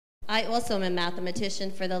I also am a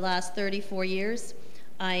mathematician for the last 34 years.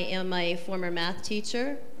 I am a former math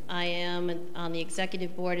teacher. I am on the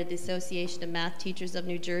executive board of the Association of Math Teachers of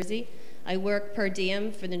New Jersey. I work per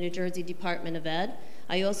diem for the New Jersey Department of Ed.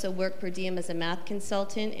 I also work per diem as a math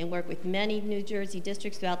consultant and work with many New Jersey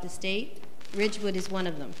districts throughout the state. Ridgewood is one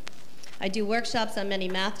of them. I do workshops on many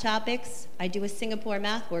math topics. I do a Singapore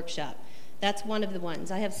math workshop. That's one of the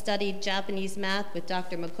ones. I have studied Japanese math with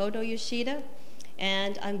Dr. Makoto Yoshida,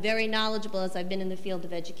 and I'm very knowledgeable as I've been in the field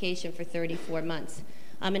of education for 34 months.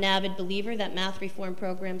 I'm an avid believer that math reform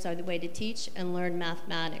programs are the way to teach and learn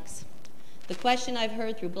mathematics. The question I've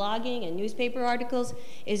heard through blogging and newspaper articles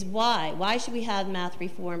is why? Why should we have math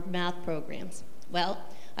reform math programs? Well,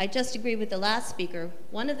 I just agree with the last speaker.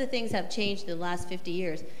 One of the things that have changed in the last 50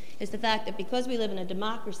 years is the fact that because we live in a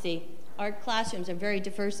democracy, our classrooms are very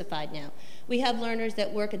diversified now. We have learners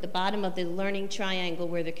that work at the bottom of the learning triangle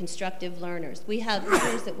where they're constructive learners. We have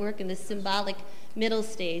learners that work in the symbolic middle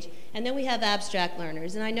stage, and then we have abstract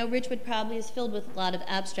learners. And I know Ridgewood probably is filled with a lot of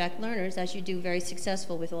abstract learners, as you do very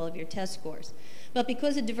successful with all of your test scores. But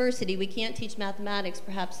because of diversity, we can't teach mathematics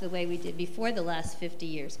perhaps the way we did before the last 50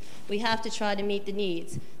 years. We have to try to meet the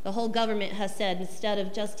needs. The whole government has said, instead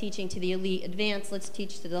of just teaching to the elite advanced, let's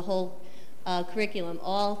teach to the whole curriculum,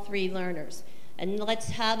 all three learners. And let's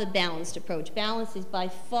have a balanced approach. Balance is by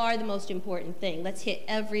far the most important thing. Let's hit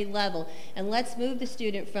every level, and let's move the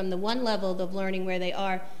student from the one level of learning where they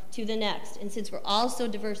are to the next. And since we're all so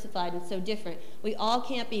diversified and so different, we all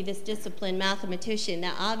can't be this disciplined mathematician.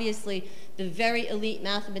 Now, obviously, the very elite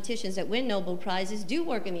mathematicians that win Nobel Prizes do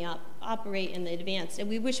work in the operate in the advanced, and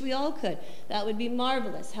we wish we all could. That would be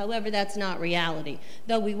marvelous. However, that's not reality.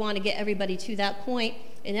 Though we want to get everybody to that point,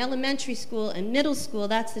 in elementary school and middle school,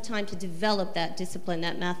 that's the time to develop that discipline,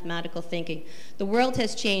 that mathematical thinking. The world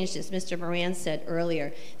has changed, as Mr. Moran said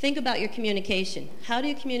earlier. Think about your communication. How do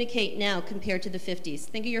you communicate now compared to the 50s?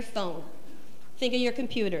 Think of your phone. Think of your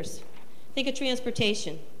computers. Think of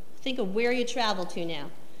transportation. Think of where you travel to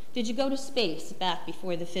now. Did you go to space back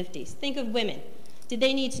before the 50s? Think of women. Did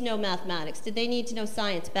they need to know mathematics? Did they need to know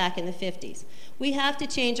science back in the 50s? We have to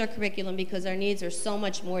change our curriculum because our needs are so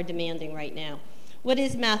much more demanding right now. What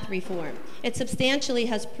is math reform? It substantially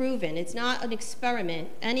has proven, it's not an experiment.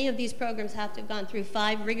 Any of these programs have to have gone through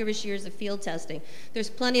 5 rigorous years of field testing. There's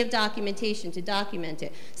plenty of documentation to document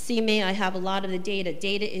it. See me, I have a lot of the data.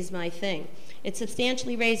 Data is my thing. It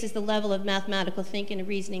substantially raises the level of mathematical thinking and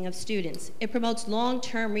reasoning of students. It promotes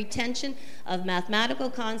long-term retention of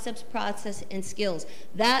mathematical concepts, process, and skills.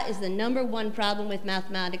 That is the #1 problem with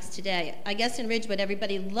mathematics today. I guess in Ridgewood,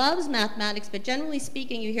 everybody loves mathematics, but generally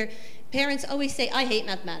speaking, you hear parents always say, I hate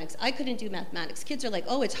mathematics. I couldn't do mathematics. Kids are like,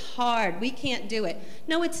 oh, it's hard. We can't do it.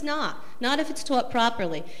 No, it's not. Not if it's taught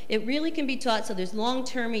properly. It really can be taught so there's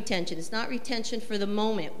long-term retention. It's not retention for the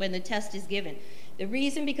moment when the test is given. The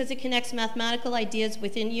reason, because it connects mathematical ideas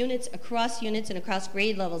within units, and across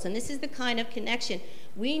grade levels. And this is the kind of connection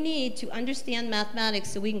we need to understand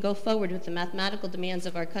mathematics so we can go forward with the mathematical demands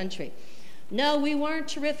of our country. No, we weren't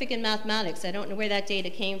terrific in mathematics. I don't know where that data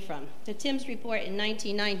came from. The TIMSS report in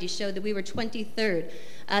 1990 showed that we were 20th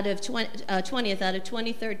out of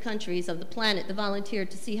 23rd countries of the planet that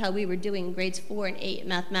volunteered to see how we were doing in grades 4 and 8 in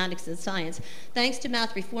mathematics and science. Thanks to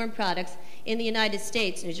math reform products in the United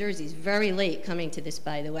States, New Jersey's very late coming to this,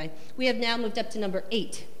 by the way, we have now moved up to number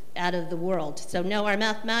 8 out of the world. So no, our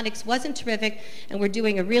mathematics wasn't terrific, and we're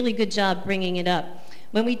doing a really good job bringing it up.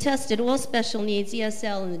 When we tested all special needs,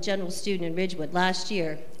 ESL, and the general student in Ridgewood last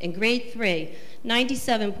year, in grade 3,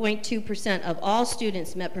 97.2% of all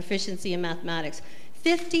students met proficiency in mathematics.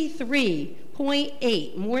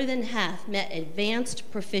 53.8, more than half, met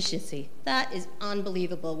advanced proficiency. That is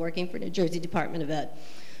unbelievable working for New Jersey Department of Ed.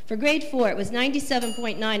 For grade 4, it was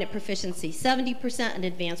 97.9 at proficiency, 70% at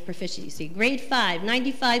advanced proficiency. Grade 5,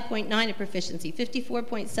 95.9 at proficiency,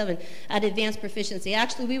 54.7 at advanced proficiency.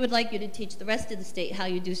 Actually, we would like you to teach the rest of the state how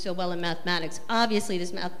you do so well in mathematics. Obviously,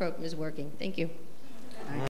 this math program is working. Thank you.